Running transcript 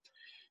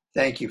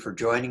Thank you for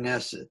joining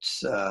us.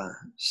 It's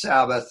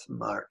Sabbath,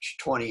 March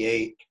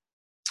 28th.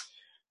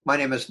 My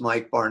name is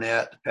Mike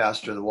Barnett, the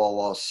pastor of the Walla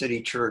Walla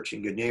City Church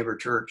and Good Neighbor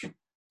Church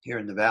here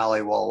in the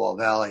Valley, Walla Walla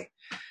Valley.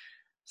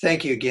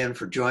 Thank you again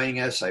for joining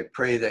us. I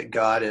pray that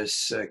God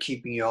is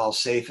keeping you all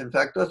safe. In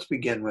fact, let's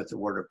begin with the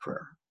word of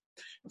prayer.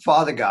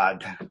 Father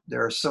God,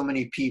 there are so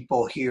many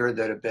people here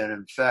that have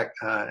been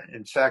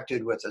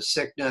infected with a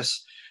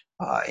sickness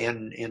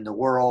in the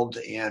world,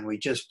 and we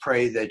just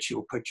pray that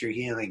you'll put your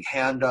healing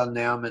hand on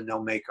them and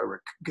they'll make a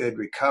good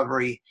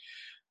recovery.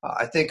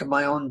 I think of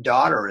my own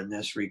daughter in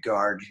this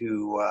regard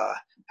who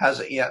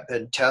hasn't yet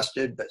been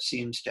tested but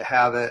seems to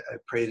have it. I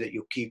pray that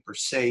you'll keep her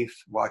safe,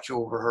 watch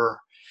over her.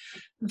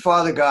 And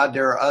Father God,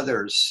 there are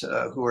others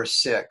who are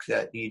sick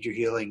that need your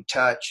healing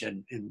touch,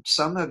 and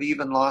some have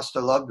even lost a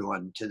loved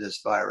one to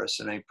this virus,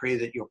 and I pray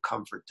that you'll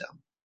comfort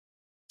them.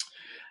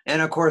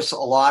 And of course, a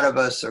lot of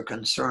us are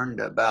concerned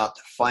about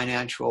the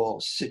financial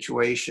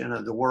situation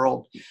of the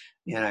world,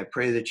 and I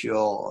pray that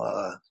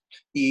you'll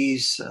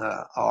ease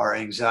our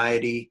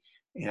anxiety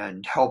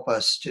and help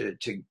us to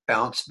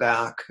bounce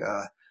back,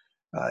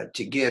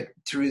 to get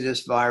through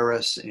this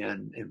virus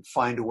and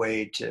find a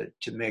way to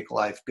make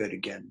life good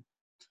again.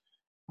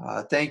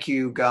 Thank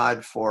you,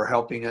 God, for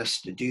helping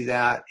us to do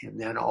that.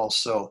 And then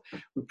also,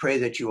 we pray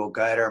that you will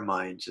guide our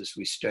minds as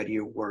we study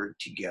your word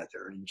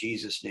together. In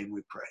Jesus' name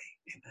we pray.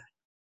 Amen.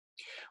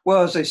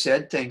 Well, as I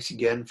said, thanks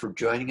again for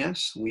joining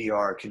us. We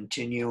are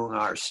continuing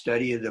our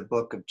study of the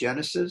book of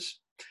Genesis,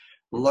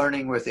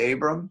 learning with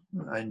Abram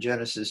in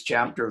Genesis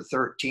chapter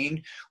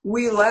 13.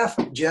 We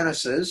left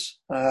Genesis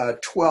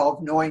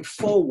 12 knowing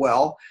full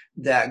well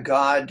that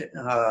God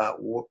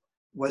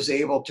was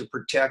able to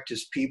protect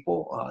his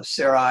people,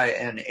 Sarai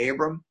and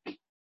Abram,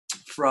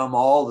 from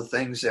all the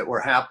things that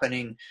were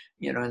happening,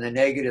 in the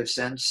negative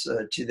sense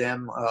to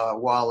them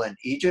while in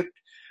Egypt.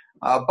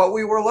 But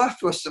we were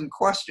left with some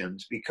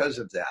questions because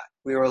of that.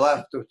 We were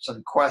left with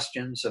some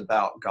questions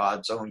about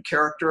God's own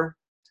character,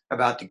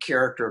 about the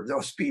character of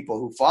those people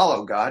who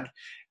follow God.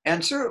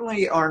 And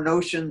certainly our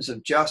notions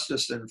of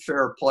justice and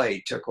fair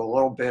play took a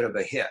little bit of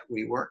a hit.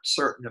 We weren't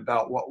certain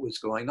about what was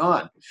going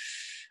on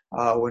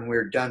when we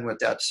were done with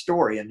that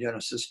story in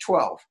Genesis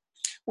 12.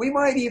 We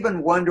might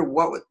even wonder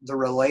what the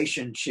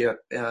relationship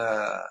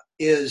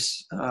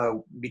is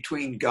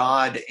between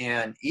God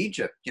and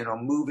Egypt,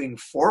 moving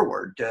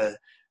forward.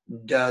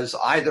 Does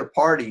either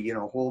party,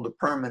 hold a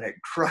permanent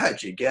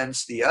grudge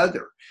against the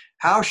other?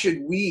 How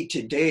should we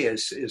today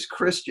as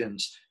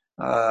Christians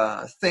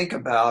think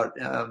about,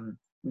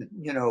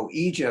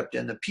 Egypt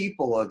and the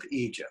people of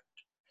Egypt?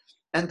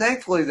 And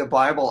thankfully, the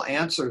Bible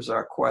answers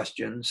our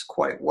questions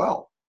quite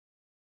well.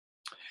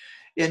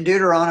 In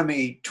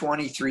Deuteronomy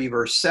 23,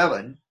 verse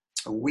 7,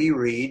 we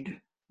read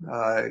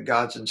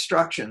God's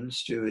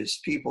instructions to his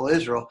people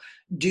Israel: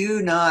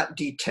 do not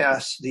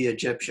detest the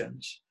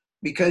Egyptians,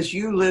 because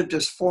you lived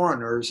as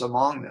foreigners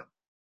among them.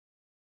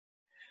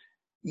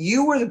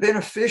 You were the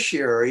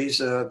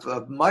beneficiaries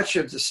of much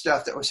of the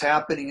stuff that was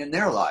happening in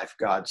their life,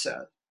 God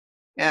said.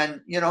 And,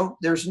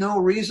 there's no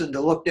reason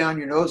to look down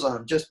your nose on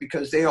them just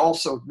because they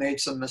also made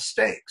some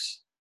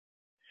mistakes.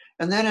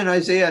 And then in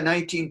Isaiah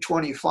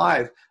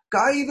 19:25,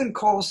 God even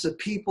calls the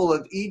people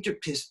of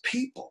Egypt his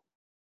people.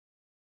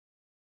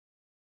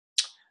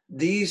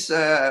 These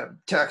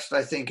texts,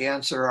 I think,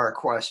 answer our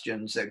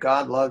questions that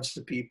God loves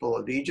the people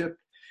of Egypt,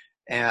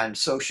 and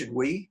so should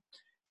we.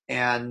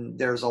 And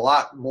there's a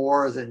lot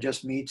more than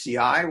just meets the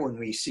eye when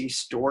we see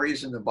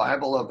stories in the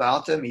Bible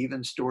about them,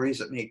 even stories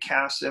that may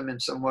cast them in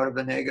somewhat of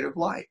a negative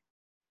light.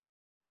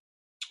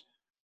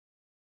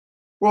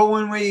 Well,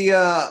 when we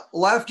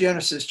left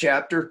Genesis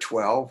chapter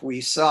 12, we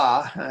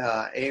saw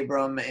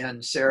Abram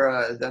and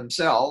Sarah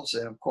themselves,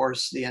 and of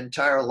course the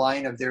entire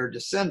line of their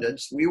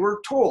descendants. We were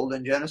told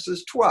in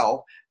Genesis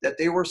 12 that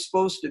they were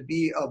supposed to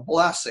be a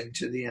blessing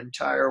to the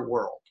entire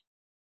world.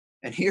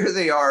 And here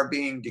they are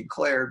being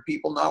declared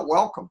people not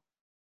welcome.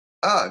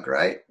 Ugh,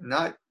 right?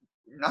 Not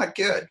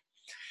good.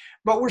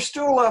 But we're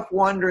still left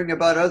wondering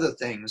about other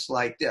things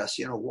like this.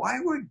 Why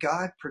would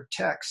God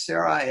protect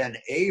Sarai and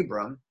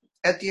Abram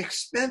at the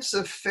expense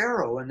of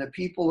Pharaoh and the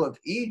people of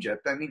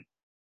Egypt? I mean,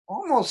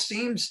 almost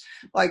seems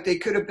like they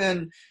could have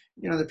been,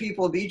 the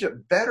people of Egypt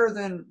better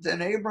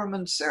than Abram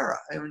and Sarah,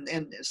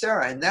 and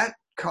Sarah, and that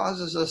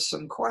causes us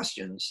some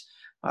questions,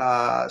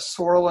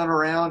 swirling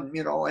around,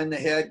 in the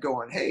head,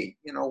 going, hey,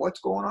 what's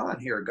going on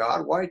here,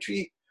 God? Why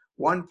treat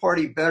one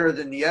party better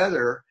than the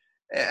other?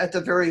 At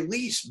the very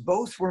least,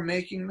 both were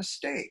making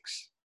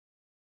mistakes.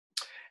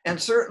 And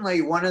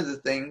certainly one of the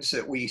things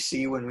that we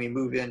see when we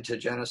move into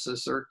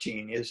Genesis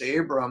 13 is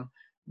Abram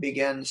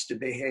begins to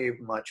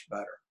behave much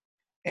better.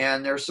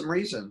 And there's some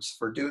reasons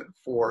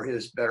for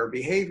his better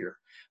behavior.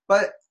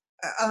 But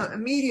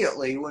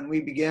immediately when we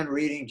begin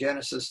reading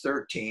Genesis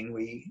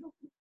 13,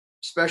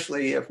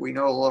 especially if we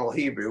know a little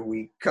Hebrew,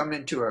 we come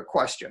into a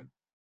question.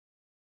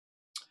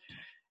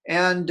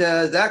 And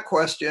that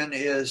question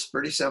is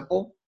pretty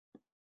simple.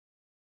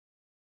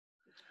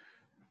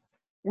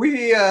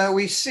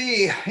 We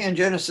see in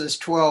Genesis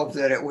 12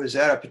 that it was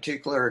at a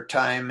particular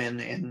time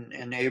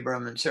in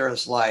Abram and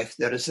Sarah's life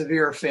that a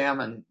severe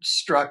famine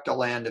struck the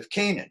land of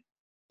Canaan.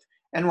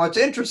 And what's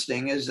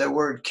interesting is the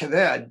word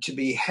kaved, to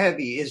be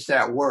heavy, is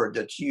that word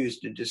that's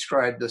used to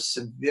describe the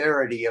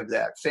severity of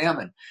that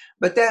famine.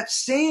 But that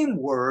same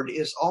word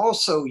is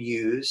also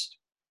used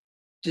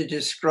to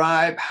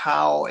describe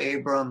how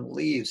Abram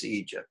leaves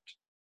Egypt,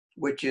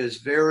 which is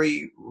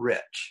very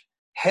rich,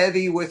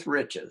 heavy with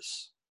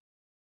riches.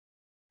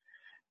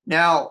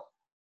 Now,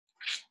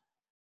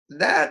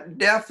 that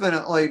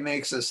definitely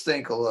makes us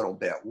think a little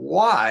bit.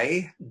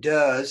 Why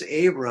does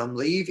Abram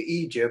leave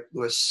Egypt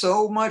with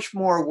so much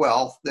more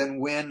wealth than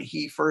when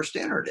he first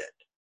entered it?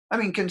 I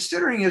mean,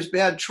 considering his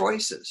bad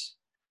choices,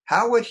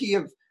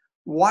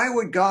 why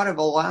would God have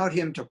allowed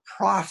him to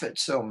profit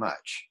so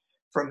much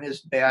from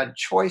his bad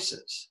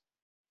choices?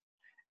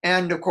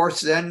 And of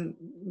course, then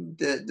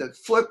the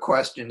flip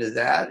question to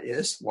that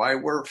is, why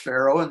were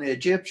Pharaoh and the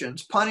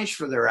Egyptians punished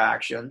for their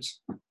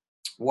actions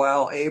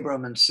while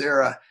Abram and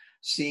Sarah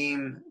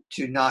seem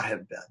to not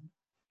have been?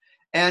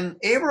 And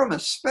Abram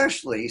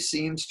especially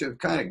seems to have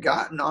kind of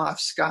gotten off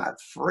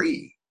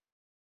scot-free.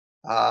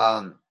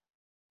 And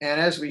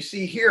as we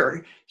see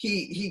here,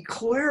 he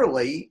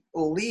clearly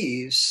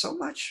leaves so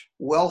much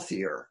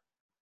wealthier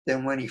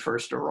than when he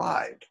first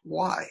arrived.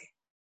 Why?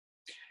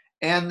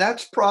 And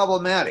that's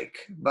problematic.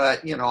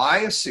 But, I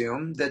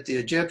assume that the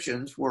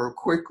Egyptians were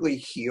quickly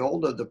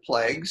healed of the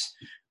plagues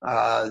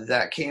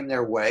that came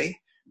their way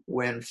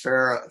when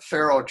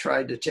Pharaoh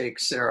tried to take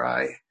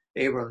Sarai,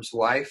 Abram's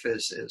wife,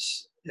 as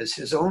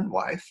his own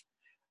wife.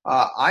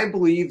 I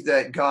believe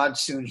that God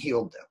soon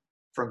healed them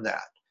from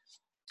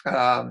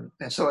that.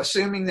 And so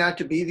assuming that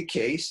to be the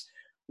case,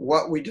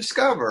 what we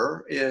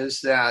discover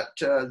is that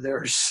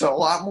there's a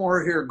lot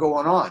more here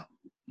going on.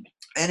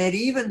 And it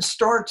even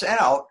starts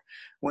out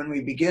when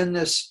we begin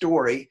this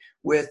story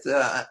with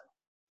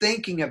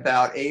thinking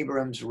about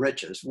Abram's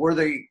riches. Were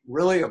they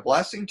really a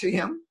blessing to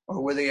him,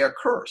 or were they a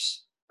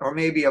curse? Or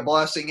maybe a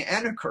blessing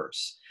and a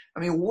curse?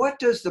 I mean, what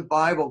does the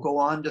Bible go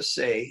on to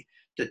say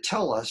to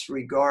tell us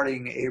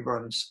regarding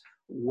Abram's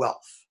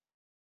wealth?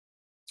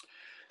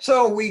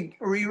 So we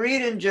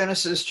read in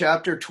Genesis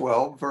chapter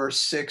 12, verse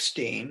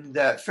 16,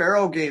 that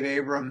Pharaoh gave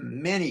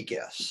Abram many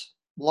gifts,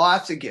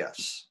 lots of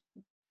gifts,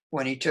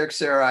 when he took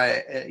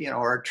Sarai,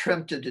 or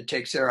attempted to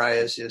take Sarai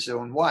as his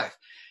own wife.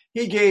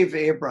 He gave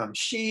Abram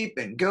sheep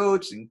and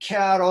goats and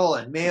cattle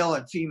and male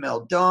and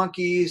female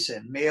donkeys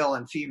and male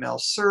and female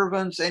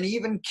servants and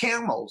even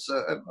camels,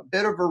 a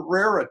bit of a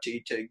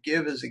rarity to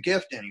give as a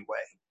gift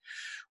anyway.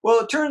 Well,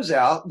 it turns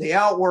out the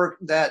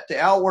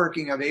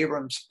outworking of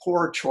Abram's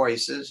poor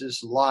choices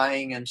is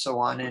lying and so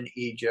on in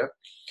Egypt.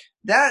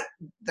 That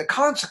the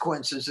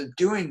consequences of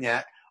doing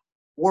that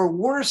were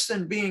worse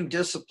than being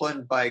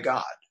disciplined by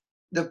God.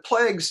 The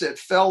plagues that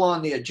fell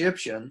on the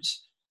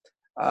Egyptians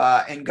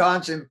and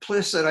God's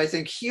implicit, I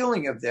think,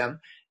 healing of them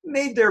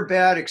made their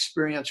bad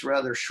experience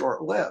rather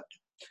short-lived.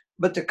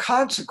 But the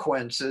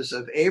consequences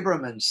of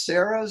Abram and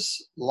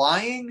Sarah's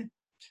lying,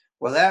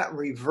 well, that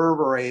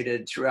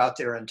reverberated throughout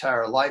their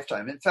entire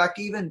lifetime. In fact,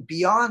 even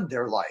beyond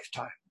their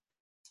lifetime.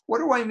 What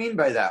do I mean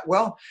by that?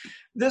 Well,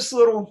 this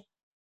little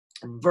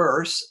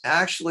verse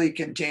actually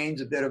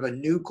contains a bit of a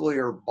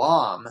nuclear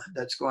bomb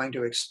that's going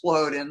to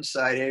explode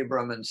inside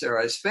Abram and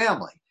Sarai's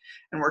family.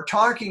 And we're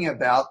talking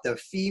about the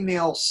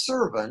female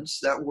servants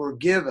that were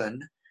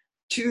given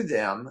to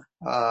them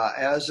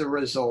as a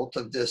result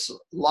of this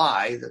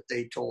lie that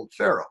they told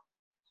Pharaoh.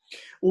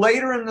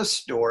 Later in the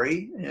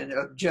story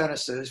of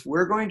Genesis,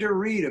 we're going to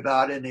read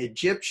about an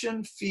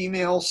Egyptian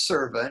female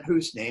servant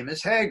whose name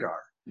is Hagar.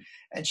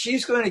 And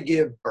she's going to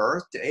give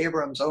birth to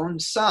Abram's own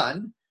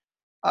son,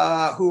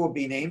 who will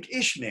be named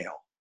Ishmael.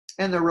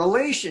 And the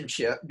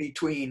relationship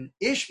between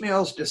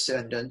Ishmael's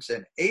descendants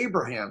and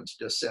Abraham's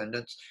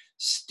descendants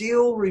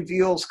still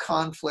reveals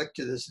conflict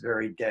to this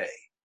very day.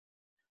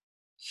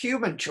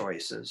 Human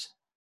choices,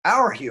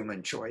 our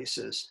human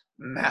choices,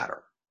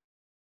 matter.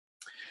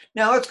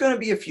 Now, it's going to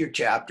be a few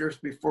chapters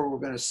before we're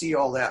going to see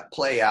all that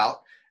play out.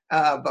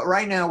 But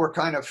right now, we're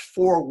kind of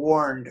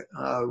forewarned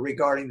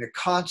regarding the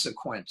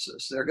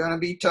consequences. They're going to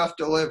be tough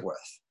to live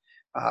with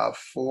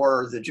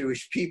for the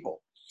Jewish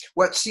people.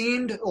 What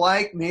seemed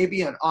like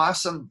maybe an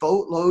awesome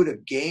boatload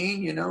of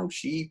gain,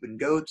 sheep and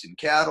goats and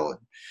cattle and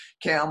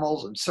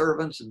camels and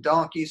servants and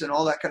donkeys and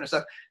all that kind of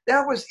stuff,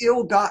 that was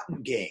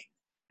ill-gotten gain.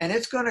 And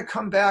it's going to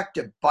come back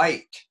to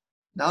bite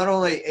not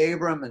only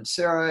Abram and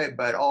Sarai,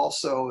 but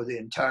also the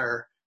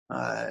entire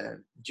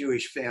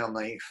Jewish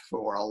family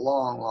for a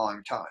long,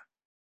 long time.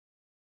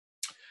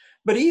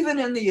 But even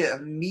in the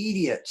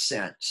immediate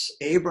sense,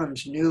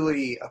 Abram's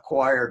newly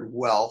acquired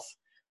wealth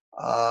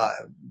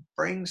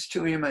brings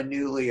to him a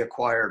newly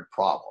acquired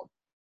problem.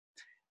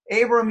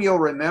 Abram, you'll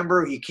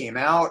remember, he came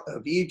out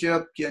of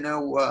Egypt,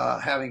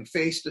 having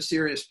faced a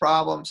serious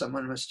problem.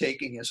 Someone was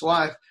taking his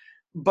wife,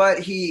 but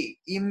he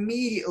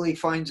immediately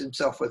finds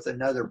himself with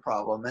another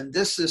problem. And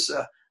this is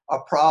a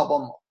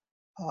problem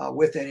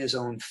within his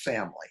own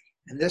family.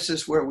 And this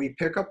is where we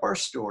pick up our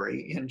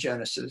story in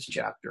Genesis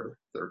chapter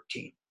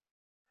 13.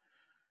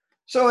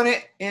 So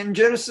in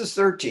Genesis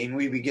 13,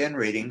 we begin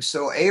reading,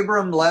 "So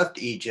Abram left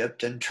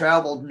Egypt and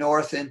traveled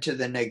north into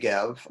the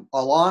Negev,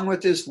 along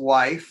with his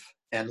wife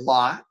and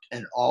Lot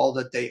and all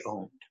that they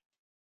owned.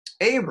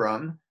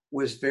 Abram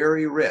was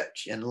very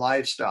rich in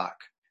livestock,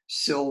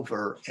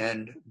 silver,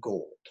 and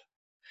gold.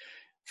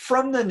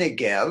 From the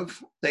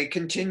Negev, they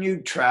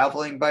continued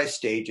traveling by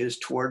stages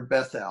toward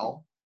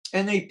Bethel,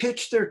 and they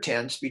pitched their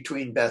tents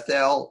between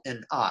Bethel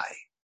and Ai,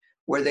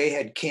 where they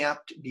had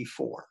camped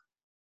before.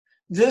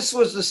 This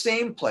was the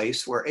same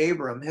place where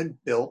Abram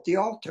had built the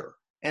altar,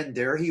 and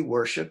there he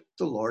worshiped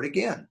the Lord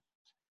again.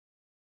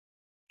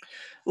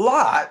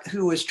 Lot,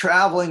 who was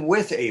traveling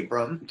with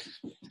Abram,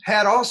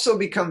 had also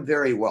become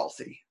very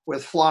wealthy,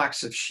 with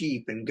flocks of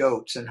sheep and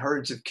goats and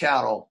herds of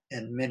cattle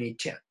and many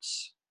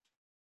tents.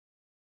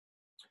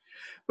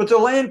 But the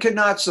land could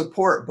not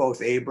support both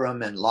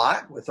Abram and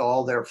Lot with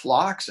all their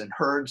flocks and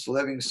herds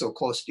living so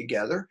close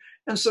together,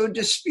 and so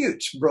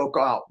disputes broke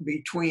out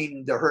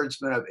between the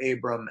herdsmen of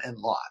Abram and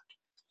Lot.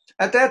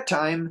 At that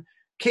time,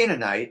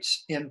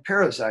 Canaanites and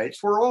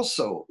Perizzites were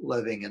also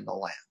living in the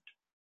land.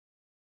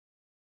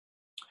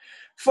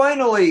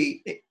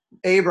 Finally,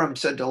 Abram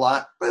said to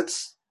Lot,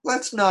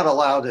 let's not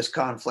allow this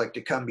conflict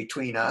to come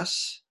between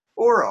us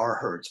or our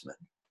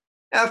herdsmen.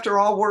 After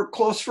all, we're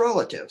close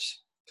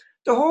relatives.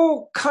 The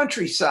whole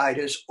countryside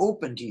is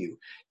open to you.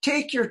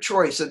 Take your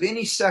choice of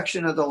any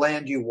section of the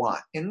land you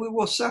want, and we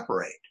will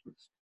separate.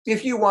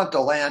 If you want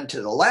the land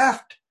to the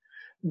left,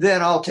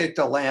 then I'll take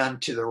the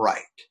land to the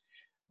right.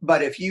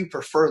 But if you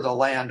prefer the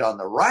land on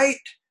the right,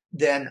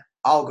 then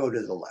I'll go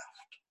to the left."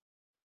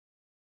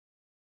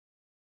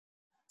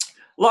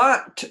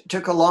 Lot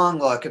took a long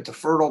look at the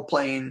fertile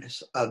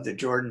plains of the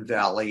Jordan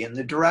Valley in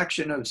the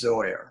direction of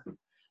Zoar.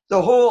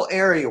 The whole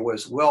area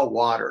was well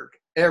watered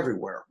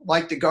everywhere,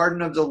 like the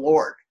garden of the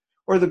Lord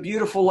or the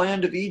beautiful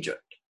land of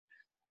Egypt.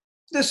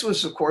 This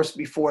was, of course,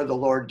 before the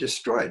Lord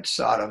destroyed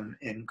Sodom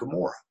and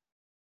Gomorrah.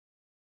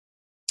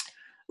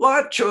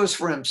 Lot chose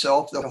for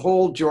himself the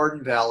whole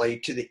Jordan Valley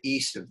to the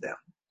east of them.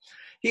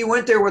 He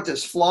went there with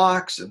his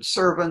flocks and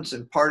servants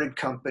and parted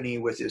company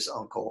with his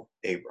uncle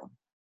Abram.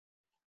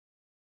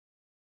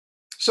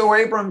 So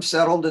Abram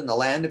settled in the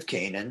land of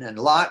Canaan, and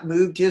Lot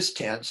moved his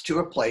tents to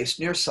a place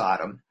near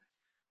Sodom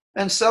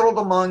and settled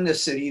among the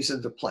cities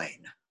of the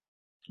plain.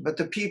 But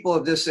the people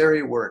of this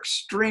area were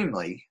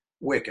extremely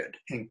wicked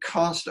and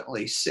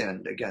constantly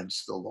sinned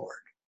against the Lord.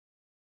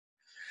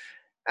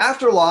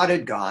 After Lot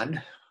had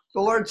gone,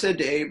 the Lord said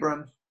to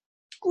Abram,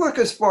 "Look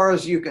as far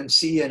as you can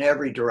see in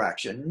every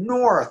direction,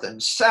 north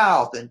and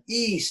south and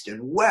east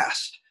and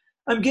west.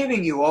 I'm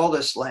giving you all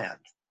this land.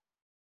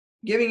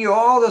 Giving you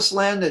all this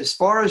land as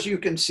far as you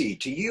can see,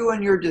 to you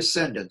and your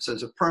descendants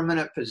as a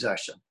permanent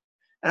possession.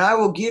 And I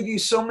will give you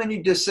so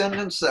many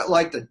descendants that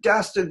like the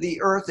dust of the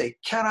earth, they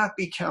cannot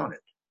be counted.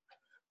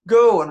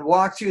 Go and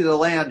walk through the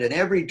land in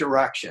every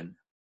direction,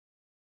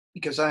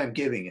 because I am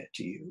giving it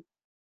to you."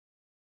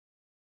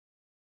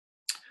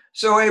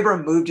 So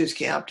Abram moved his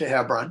camp to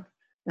Hebron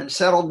and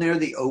settled near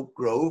the oak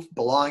grove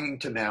belonging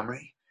to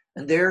Mamre,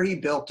 and there he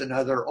built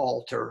another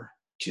altar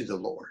to the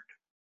Lord.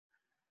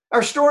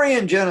 Our story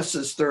in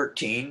Genesis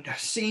 13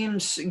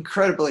 seems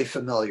incredibly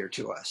familiar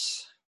to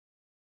us.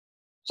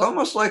 It's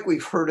almost like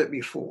we've heard it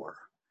before.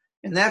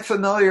 And that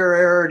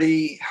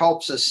familiarity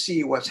helps us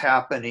see what's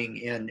happening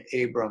in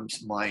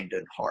Abram's mind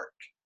and heart.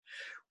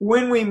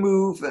 When we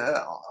move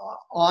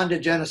on to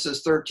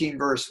Genesis 13,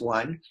 verse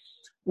 1,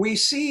 we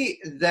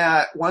see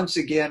that once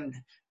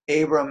again,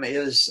 Abram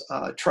is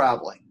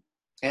traveling.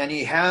 And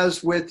he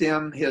has with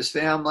him his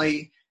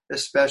family,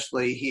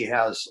 especially he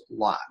has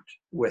Lot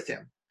with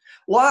him.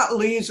 Lot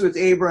leads with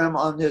Abram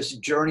on this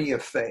journey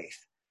of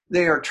faith.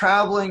 They are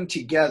traveling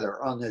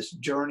together on this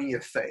journey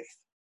of faith.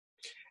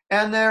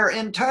 And their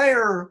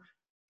entire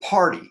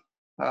party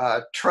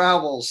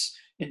travels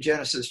in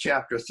Genesis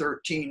chapter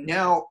 13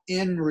 now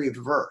in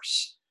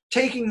reverse,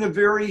 taking the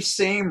very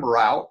same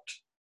route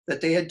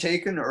that they had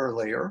taken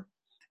earlier.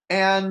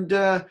 And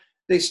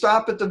they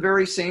stop at the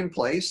very same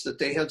place that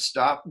they had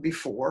stopped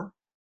before.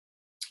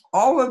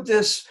 All of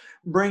this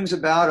brings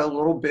about a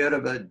little bit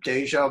of a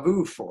deja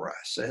vu for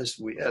us as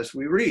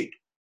we read.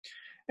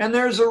 And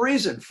there's a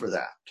reason for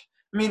that.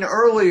 I mean,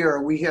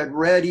 earlier we had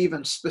read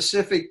even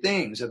specific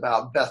things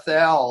about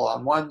Bethel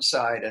on one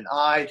side and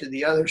Ai to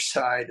the other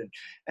side,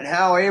 and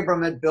how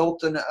Abram had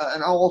built an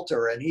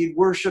altar and he'd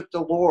worshiped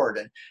the Lord,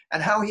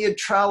 and how he had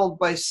traveled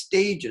by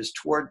stages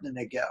toward the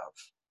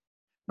Negev.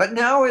 But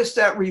now it's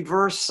that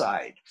reverse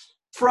side.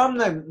 From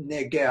the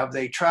Negev,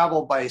 they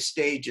travel by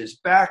stages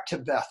back to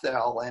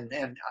Bethel and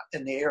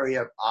in the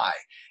area of Ai.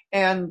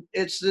 And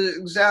it's the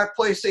exact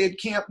place they had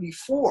camped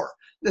before,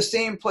 the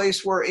same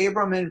place where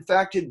Abram, in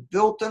fact, had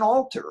built an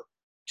altar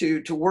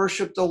to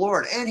worship the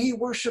Lord. And he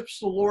worships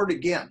the Lord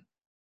again.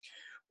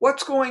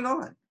 What's going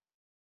on?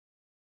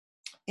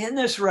 In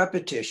this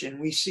repetition,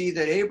 we see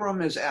that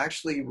Abram is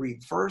actually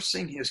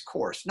reversing his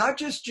course, not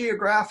just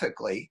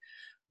geographically,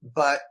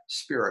 but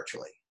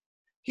spiritually.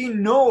 He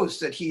knows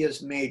that he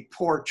has made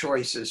poor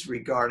choices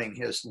regarding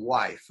his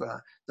wife,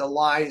 the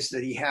lies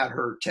that he had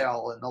her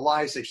tell and the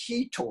lies that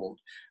he told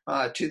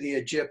to the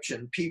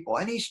Egyptian people.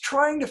 And he's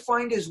trying to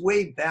find his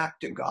way back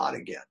to God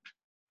again.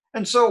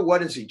 And so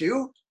what does he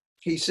do?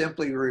 He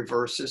simply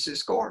reverses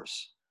his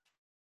course.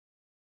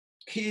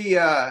 He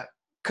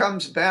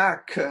comes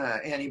back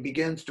and he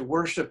begins to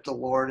worship the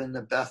Lord in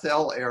the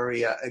Bethel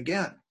area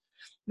again.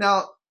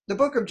 Now, the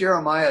book of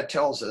Jeremiah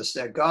tells us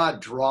that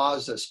God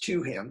draws us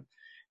to him.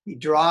 He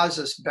draws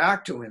us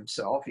back to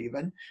himself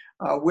even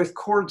with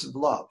cords of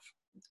love.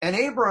 And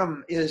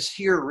Abram is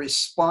here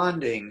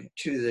responding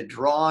to the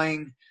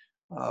drawing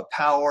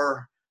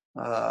power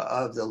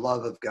of the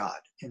love of God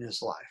in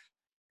his life.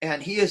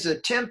 And he is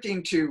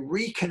attempting to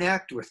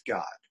reconnect with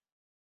God.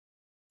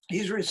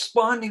 He's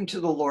responding to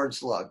the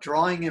Lord's love,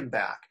 drawing him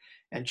back.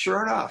 And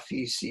sure enough,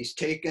 he's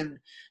taken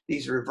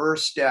these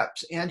reverse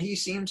steps, and he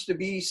seems to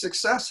be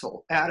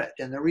successful at it.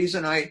 And the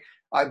reason I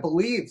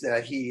believe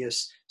that he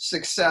is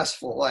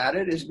successful at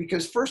it is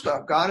because, first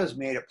off, God has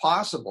made it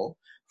possible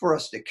for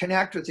us to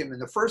connect with him in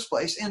the first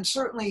place, and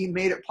certainly he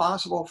made it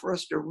possible for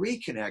us to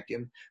reconnect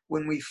him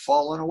when we've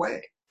fallen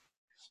away.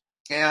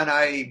 And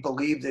I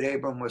believe that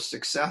Abram was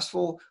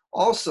successful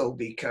also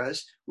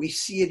because we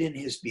see it in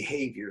his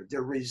behavior.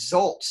 The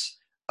results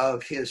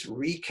of his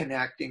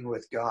reconnecting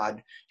with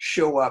God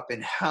show up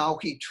in how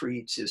he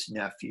treats his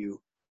nephew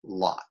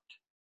Lot.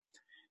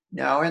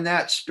 Now, in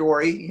that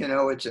story,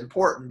 it's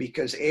important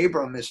because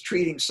Abram is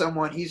treating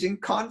someone he's in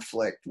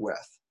conflict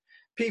with.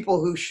 People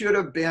who should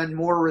have been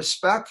more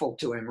respectful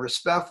to him,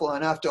 respectful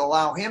enough to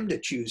allow him to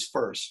choose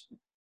first.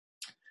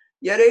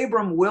 Yet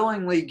Abram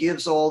willingly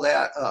gives all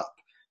that up,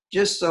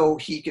 just so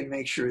he can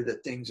make sure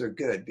that things are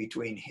good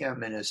between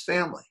him and his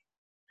family.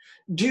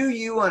 Do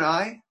you and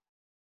I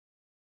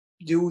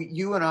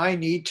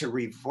need to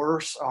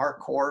reverse our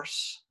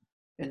course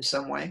in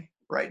some way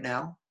right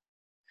now?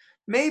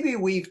 Maybe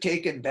we've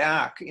taken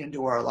back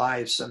into our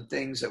lives some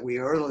things that we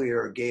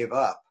earlier gave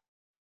up.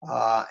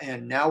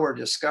 And now we're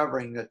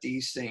discovering that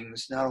these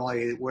things, not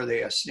only were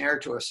they a snare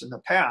to us in the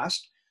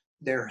past,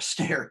 they're a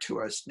snare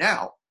to us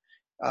now.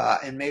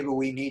 And maybe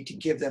we need to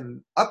give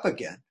them up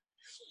again.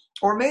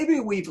 Or maybe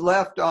we've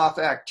left off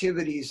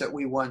activities that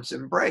we once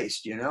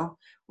embraced,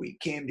 We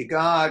came to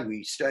God,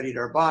 we studied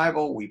our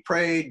Bible, we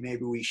prayed,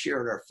 maybe we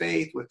shared our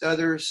faith with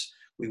others,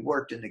 we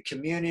worked in the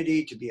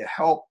community to be a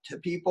help to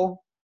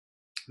people.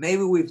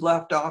 Maybe we've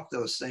left off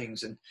those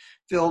things and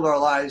filled our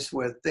lives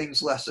with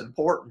things less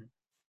important,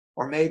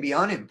 or maybe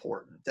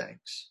unimportant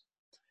things.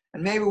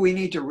 And maybe we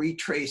need to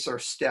retrace our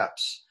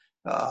steps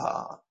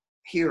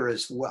here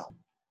as well.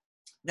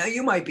 Now,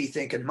 you might be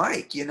thinking,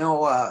 Mike,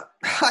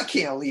 I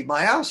can't leave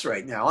my house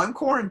right now. I'm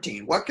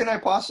quarantined. What can I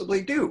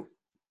possibly do?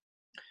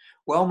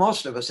 Well,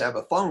 most of us have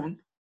a phone,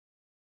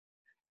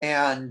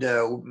 and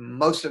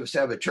most of us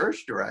have a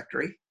church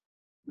directory.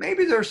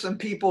 Maybe there's some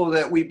people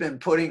that we've been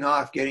putting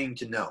off getting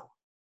to know.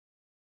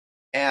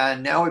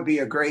 And now would be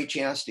a great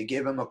chance to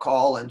give them a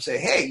call and say,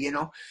 hey,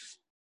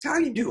 how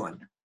are you doing?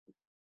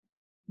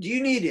 Do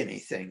you need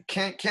anything?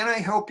 Can I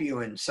help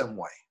you in some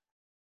way?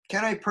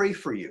 Can I pray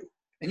for you?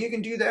 And you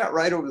can do that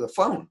right over the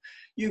phone.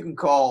 You can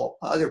call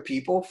other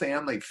people,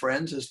 family,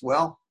 friends as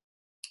well.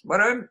 But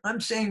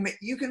I'm saying that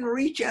you can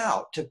reach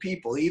out to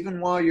people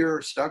even while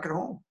you're stuck at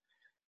home.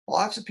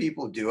 Lots of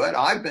people do it.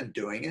 I've been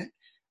doing it,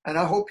 and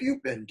I hope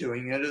you've been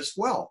doing it as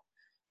well.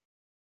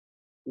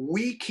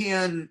 We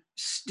can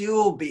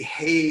still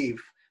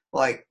behave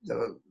like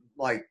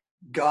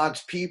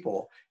God's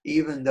people,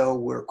 even though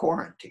we're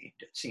quarantined,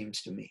 it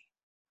seems to me.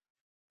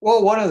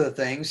 Well, one of the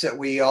things that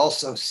we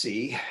also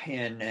see,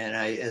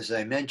 as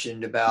I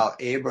mentioned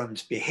about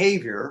Abram's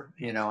behavior,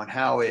 and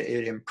how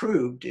it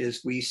improved,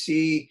 is we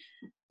see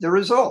the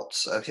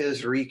results of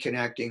his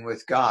reconnecting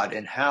with God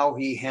and how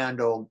he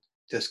handled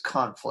this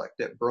conflict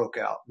that broke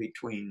out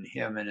between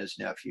him and his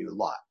nephew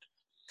Lot.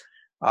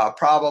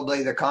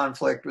 Probably the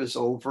conflict was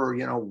over,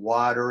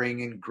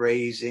 watering and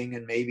grazing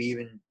and maybe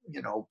even,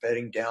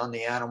 bedding down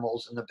the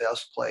animals in the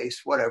best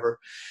place, whatever.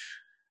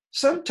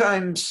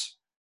 Sometimes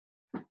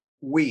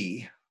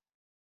we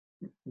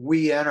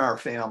and our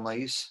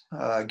families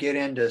get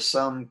into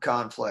some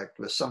conflict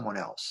with someone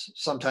else.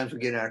 Sometimes we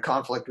get in a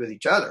conflict with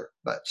each other,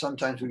 but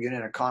sometimes we get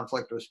in a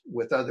conflict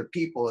with other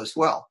people as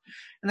well.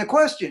 And the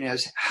question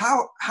is,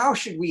 how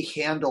should we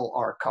handle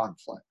our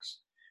conflicts?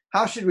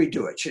 How should we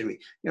do it? Should we,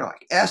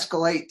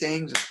 escalate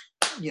things?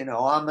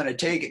 I'm going to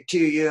take it to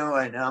you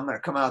and I'm going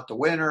to come out the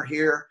winner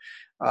here.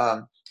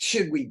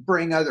 Should we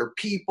bring other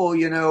people,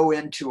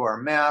 into our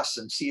mess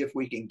and see if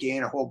we can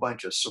gain a whole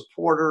bunch of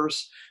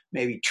supporters,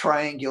 maybe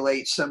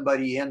triangulate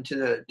somebody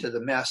into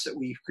the mess that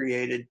we've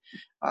created?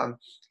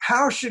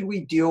 How should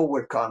we deal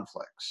with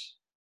conflicts?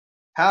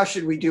 How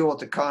should we deal with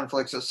the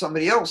conflicts that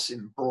somebody else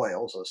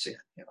embroils us in?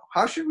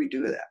 How should we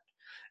do that?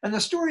 And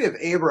the story of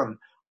Abram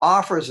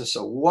offers us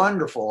a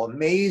wonderful,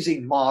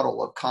 amazing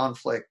model of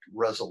conflict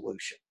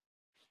resolution.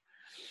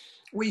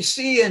 We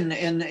see in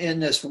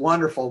this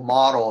wonderful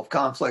model of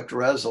conflict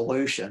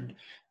resolution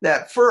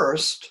that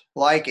first,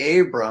 like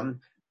Abram,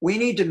 we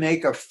need to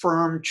make a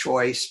firm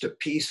choice to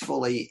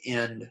peacefully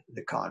end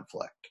the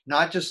conflict.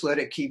 Not just let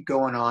it keep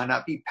going on,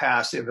 not be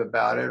passive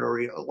about it,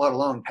 or let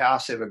alone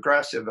passive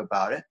aggressive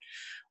about it,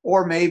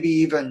 or maybe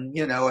even,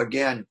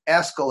 again,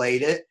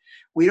 escalate it.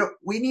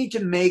 We need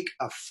to make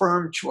a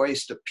firm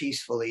choice to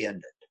peacefully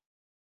end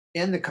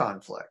the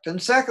conflict.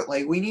 And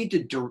secondly, we need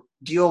to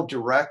deal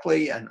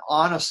directly and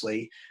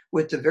honestly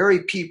with the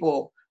very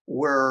people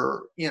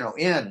we're,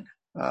 in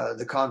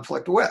the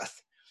conflict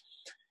with.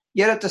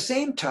 Yet at the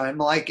same time,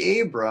 like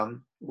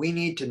Abram, we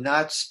need to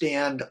not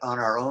stand on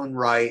our own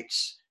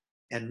rights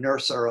and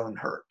nurse our own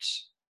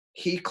hurts.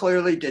 He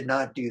clearly did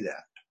not do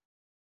that.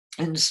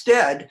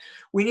 Instead,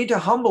 we need to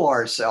humble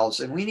ourselves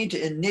and we need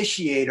to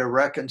initiate a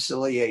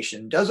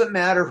reconciliation. Doesn't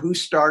matter who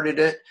started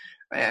it,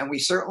 and we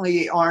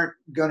certainly aren't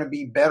going to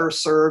be better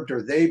served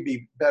or they'd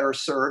be better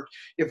served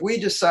if we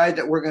decide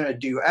that we're going to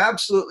do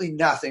absolutely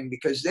nothing,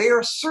 because they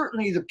are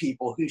certainly the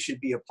people who should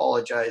be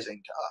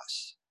apologizing to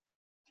us.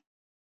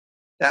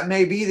 That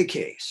may be the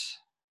case.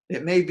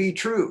 It may be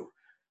true,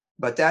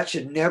 but that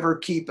should never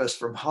keep us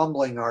from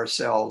humbling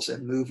ourselves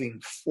and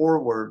moving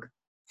forward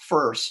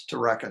first to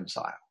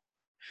reconcile.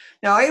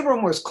 Now,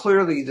 Abram was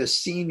clearly the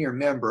senior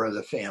member of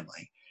the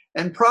family,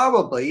 and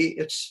probably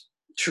it's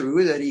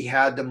true that he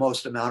had the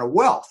most amount of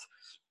wealth,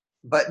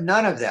 but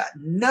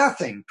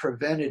nothing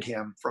prevented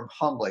him from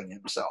humbling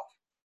himself.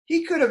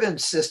 He could have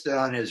insisted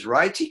on his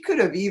rights. He could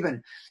have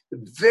even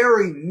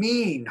very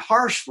meanly,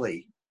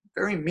 harshly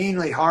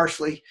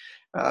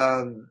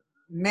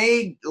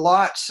made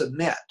Lot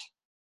submit,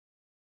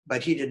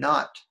 but he did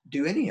not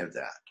do any of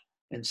that.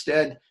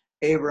 Instead,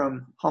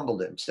 Abram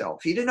humbled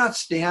himself. He did not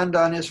stand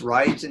on his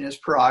rights and his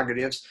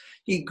prerogatives.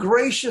 He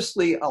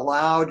graciously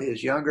allowed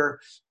his younger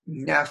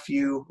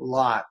nephew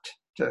Lot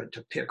to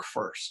pick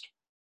first.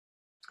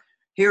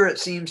 Here, it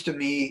seems to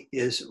me,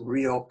 is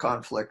real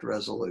conflict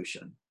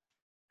resolution.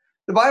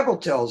 The Bible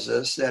tells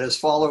us that as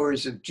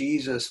followers of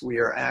Jesus, we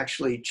are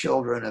actually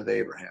children of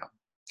Abraham.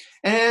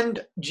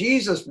 And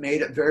Jesus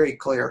made it very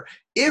clear,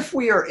 if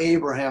we are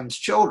Abraham's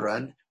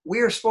children, we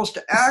are supposed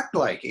to act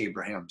like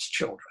Abraham's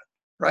children,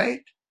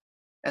 right?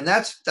 And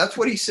that's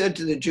what he said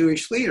to the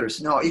Jewish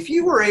leaders. Now, if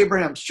you were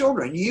Abraham's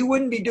children, you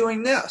wouldn't be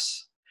doing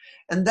this.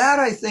 And that,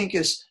 I think,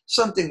 is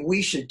something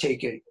we should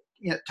take it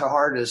to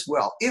heart as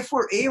well. If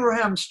we're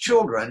Abraham's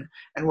children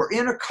and we're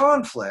in a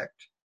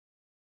conflict,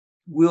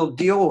 we'll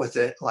deal with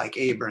it like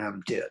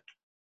Abraham did.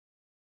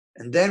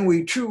 And then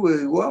we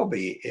truly will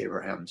be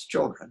Abraham's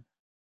children.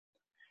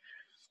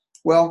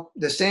 Well,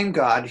 the same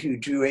God who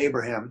drew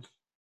Abraham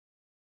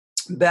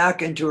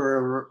back into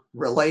a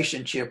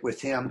relationship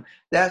with him,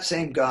 that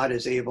same God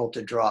is able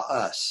to draw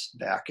us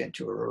back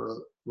into a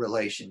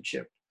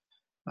relationship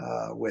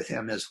with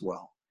him as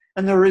well.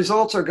 And the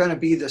results are going to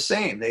be the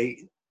same.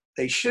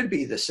 They should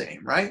be the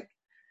same, right?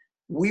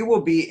 We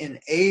will be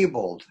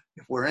enabled,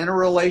 if we're in a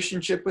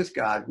relationship with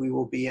God, we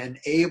will be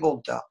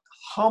enabled to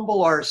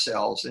humble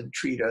ourselves and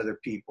treat other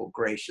people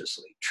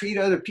graciously. Treat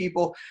other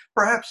people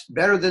perhaps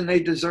better than they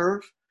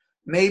deserve,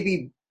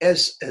 maybe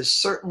as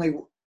certainly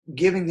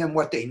giving them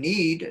what they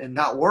need and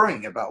not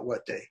worrying about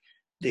what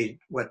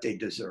they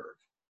deserve.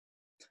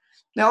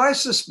 Now, I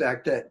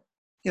suspect that,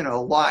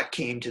 Lot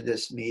came to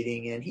this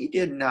meeting and he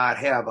did not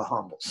have a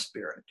humble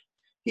spirit.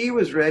 He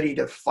was ready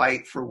to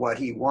fight for what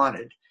he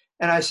wanted.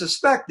 And I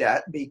suspect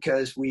that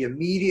because we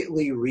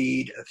immediately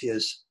read of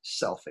his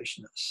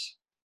selfishness.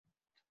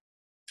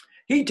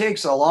 He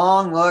takes a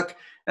long look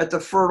at the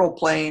fertile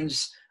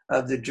plains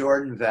of the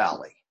Jordan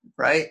Valley,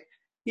 right?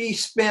 He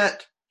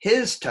spent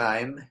his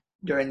time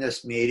during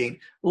this meeting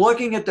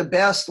looking at the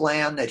best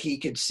land that he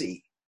could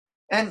see.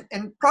 And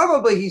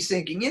probably he's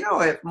thinking,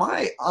 if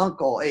my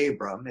uncle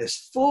Abram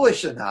is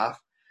foolish enough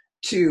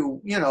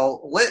to,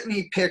 let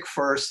me pick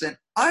first, then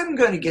I'm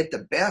going to get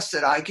the best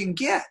that I can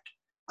get.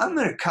 I'm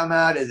going to come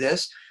out of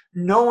this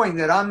knowing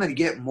that I'm going to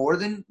get more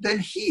than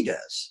he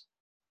does.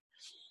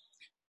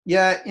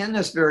 Yet in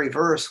this very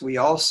verse, we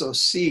also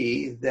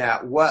see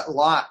that what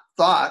Lot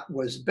thought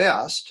was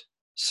best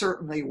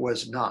certainly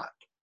was not.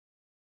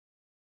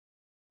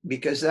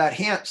 Because that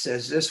hint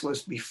says this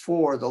was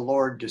before the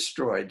Lord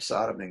destroyed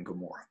Sodom and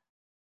Gomorrah.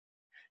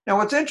 Now,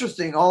 what's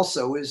interesting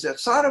also is that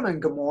Sodom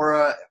and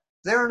Gomorrah,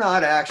 they're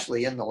not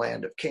actually in the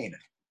land of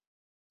Canaan.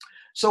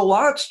 So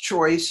Lot's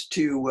choice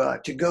to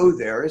go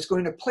there is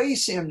going to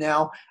place him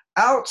now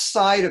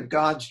outside of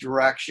God's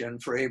direction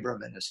for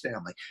Abram and his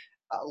family.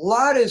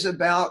 Lot is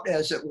about,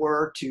 as it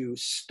were, to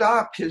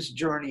stop his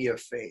journey of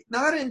faith,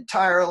 not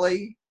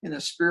entirely in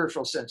a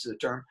spiritual sense of the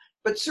term,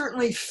 but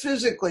certainly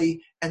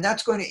physically, and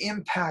that's going to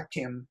impact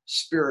him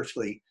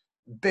spiritually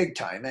big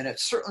time. And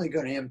it's certainly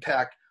going to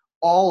impact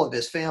all of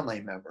his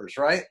family members,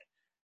 right?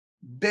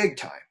 Big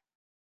time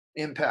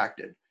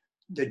impacted.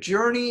 The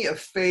journey of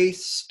faith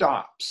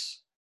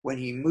stops when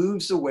he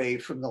moves away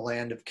from the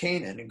land of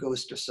Canaan and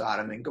goes to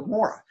Sodom and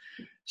Gomorrah.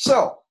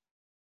 So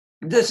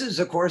this is,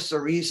 of course,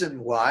 the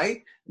reason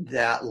why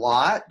that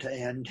Lot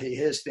and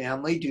his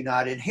family do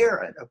not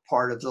inherit a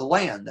part of the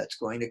land that's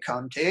going to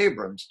come to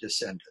Abram's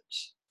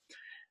descendants.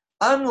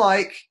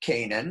 Unlike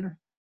Canaan,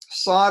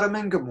 Sodom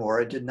and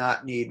Gomorrah did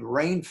not need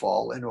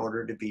rainfall in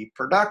order to be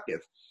productive.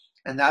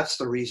 And that's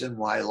the reason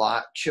why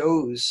Lot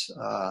chose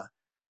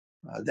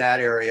that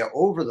area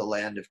over the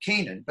land of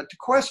Canaan. But the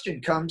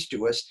question comes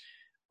to us,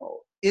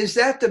 is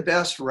that the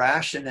best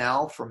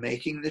rationale for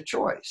making the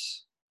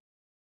choice?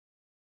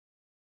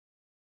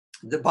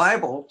 The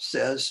Bible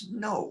says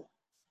no.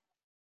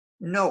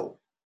 No.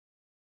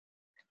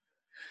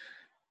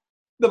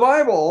 The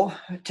Bible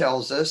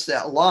tells us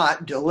that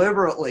Lot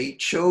deliberately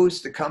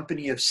chose the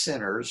company of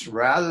sinners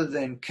rather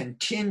than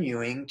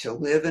continuing to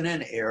live in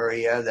an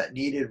area that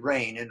needed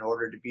rain in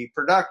order to be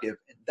productive.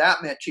 And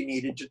that meant you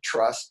needed to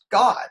trust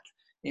God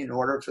in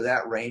order for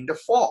that rain to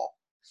fall.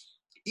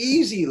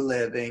 Easy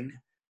living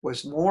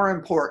was more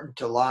important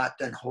to Lot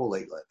than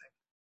holy living.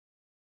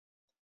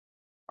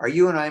 Are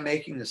you and I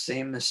making the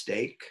same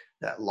mistake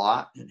that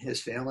Lot and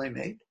his family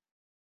made?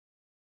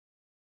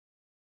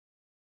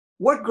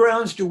 What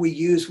grounds do we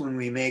use when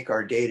we make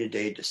our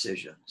day-to-day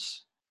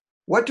decisions?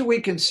 What do we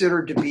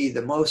consider to be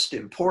the most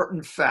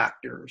important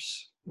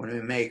factors when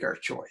we make our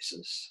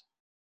choices?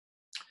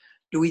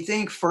 Do we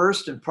think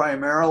first and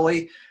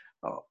primarily,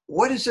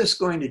 what is this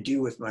going to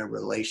do with my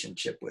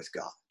relationship with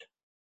God?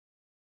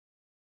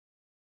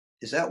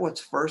 Is that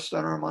what's first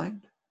on our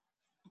mind?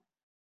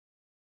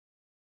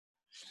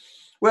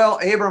 Well,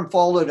 Abram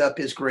followed up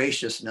his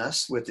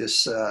graciousness with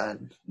his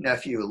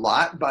nephew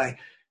Lot by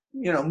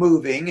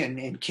moving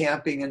and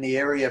camping in the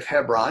area of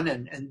Hebron.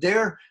 And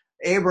there,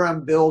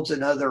 Abram builds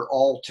another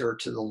altar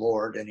to the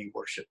Lord and he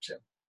worships him.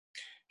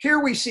 Here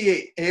we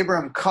see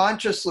Abram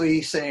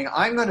consciously saying,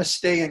 I'm going to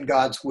stay in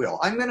God's will.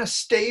 I'm going to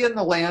stay in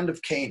the land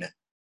of Canaan.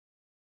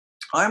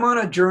 I'm on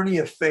a journey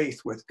of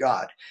faith with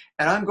God,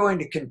 and I'm going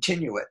to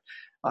continue it.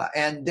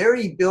 And there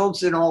he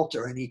builds an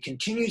altar and he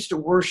continues to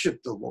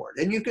worship the Lord.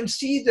 And you can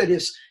see that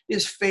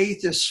his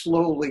faith is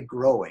slowly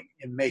growing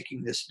in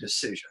making this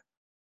decision.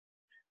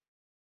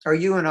 Are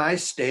you and I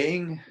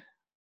staying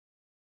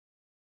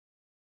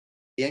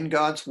in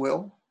God's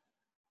will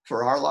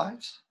for our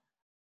lives?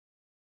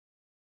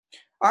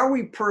 Are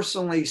we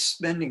personally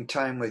spending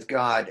time with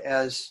God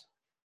as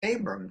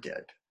Abram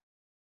did,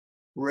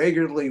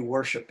 regularly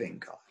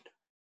worshiping God?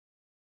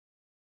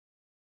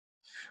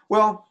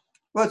 Well,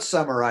 let's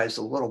summarize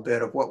a little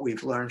bit of what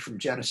we've learned from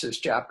Genesis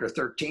chapter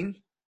 13.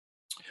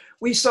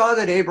 We saw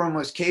that Abram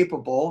was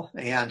capable,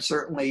 and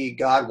certainly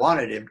God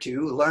wanted him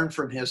to, learn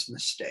from his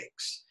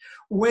mistakes.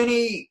 When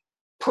he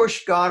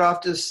pushed God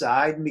off to the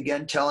side and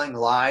began telling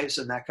lies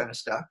and that kind of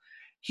stuff,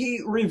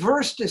 he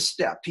reversed his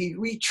step. He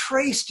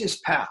retraced his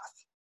path.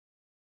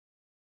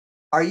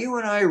 Are you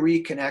and I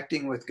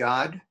reconnecting with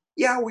God?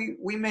 Yeah,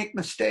 we make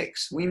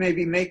mistakes. We may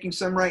be making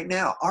some right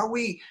now. Are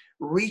we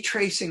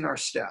retracing our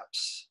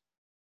steps?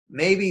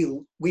 Maybe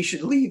we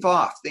should leave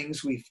off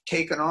things we've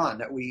taken on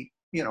that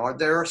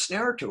they're a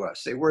snare to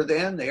us. They were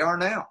then, they are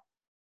now.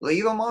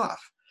 Leave them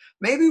off.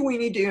 Maybe we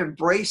need to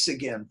embrace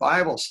again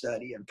Bible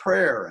study and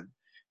prayer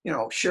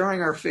and,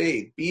 sharing our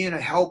faith, being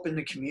a help in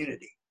the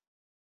community.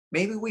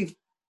 Maybe we've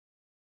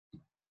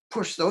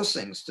pushed those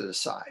things to the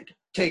side,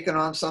 taken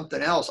on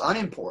something else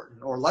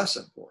unimportant or less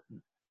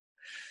important.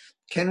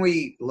 Can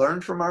we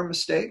learn from our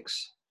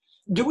mistakes?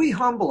 Do we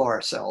humble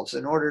ourselves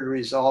in order to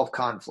resolve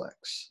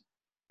conflicts?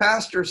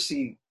 Pastors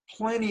see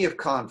plenty of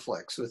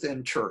conflicts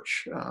within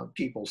church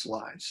people's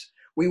lives.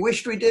 We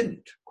wished we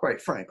didn't,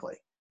 quite frankly.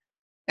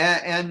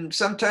 And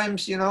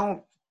sometimes,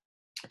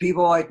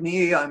 people like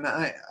me,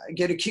 I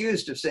get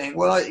accused of saying,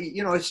 well,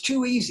 it's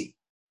too easy.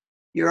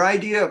 Your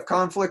idea of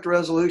conflict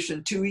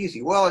resolution, too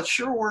easy. Well, it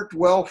sure worked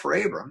well for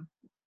Abram,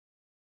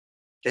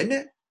 didn't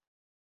it?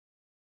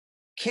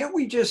 Can't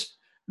we just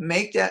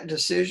make that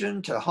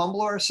decision to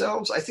humble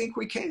ourselves? I think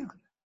we can.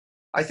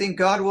 I think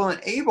God will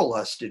enable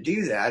us to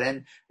do that.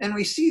 And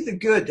we see the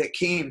good that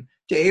came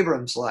to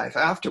Abram's life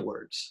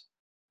afterwards.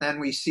 And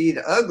we see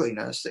the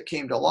ugliness that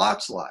came to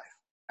Lot's life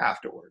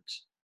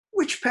afterwards.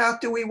 Which path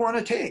do we want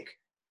to take?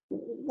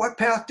 What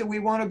path do we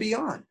want to be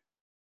on?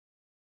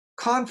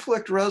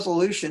 Conflict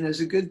resolution is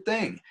a good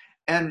thing.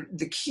 And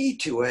the key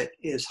to it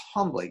is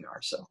humbling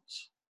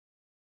ourselves.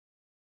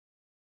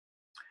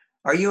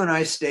 Are you and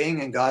I staying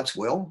in God's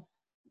will?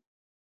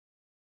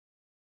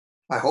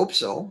 I hope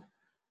so.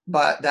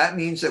 But that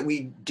means that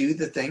we do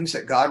the things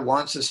that God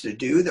wants us to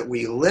do, that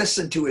we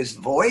listen to his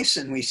voice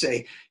and we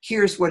say,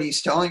 here's what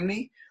he's telling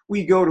me.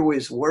 We go to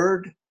his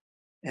word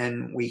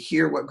and we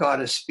hear what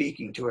God is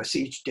speaking to us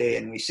each day.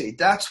 And we say,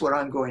 that's what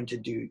I'm going to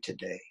do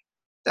today.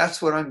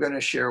 That's what I'm going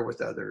to share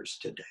with others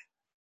today.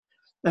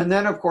 And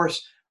then, of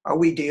course, are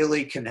we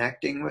daily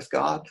connecting with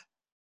God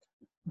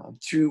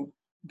through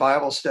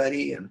Bible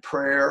study and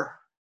prayer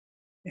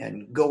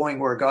and going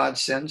where God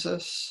sends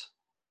us?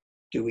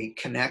 Do we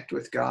connect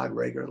with God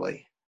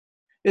regularly?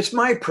 It's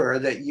my prayer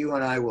that you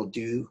and I will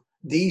do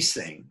these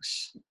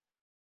things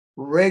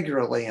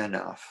regularly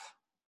enough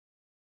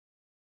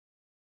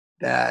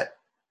that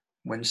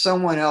when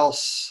someone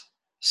else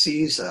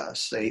sees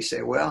us, they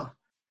say, well,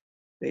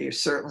 they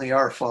certainly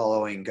are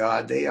following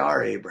God. They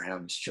are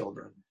Abraham's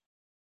children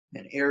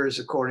and heirs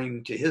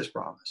according to his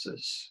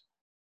promises.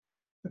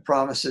 The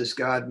promises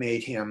God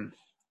made him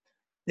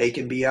They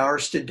can be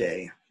ours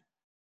today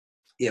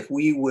if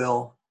we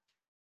will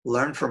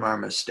learn from our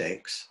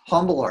mistakes,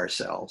 humble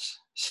ourselves,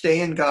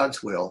 stay in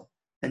God's will,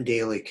 and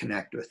daily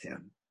connect with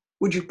Him.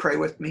 Would you pray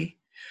with me?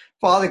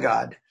 Father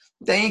God,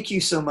 thank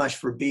you so much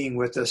for being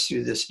with us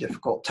through this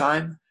difficult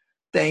time.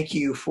 Thank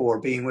you for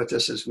being with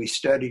us as we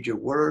studied your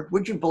word.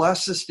 Would you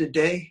bless us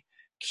today?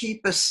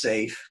 Keep us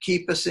safe.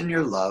 Keep us in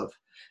your love.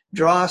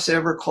 Draw us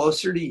ever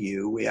closer to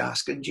you. We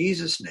ask in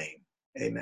Jesus' name. Amen.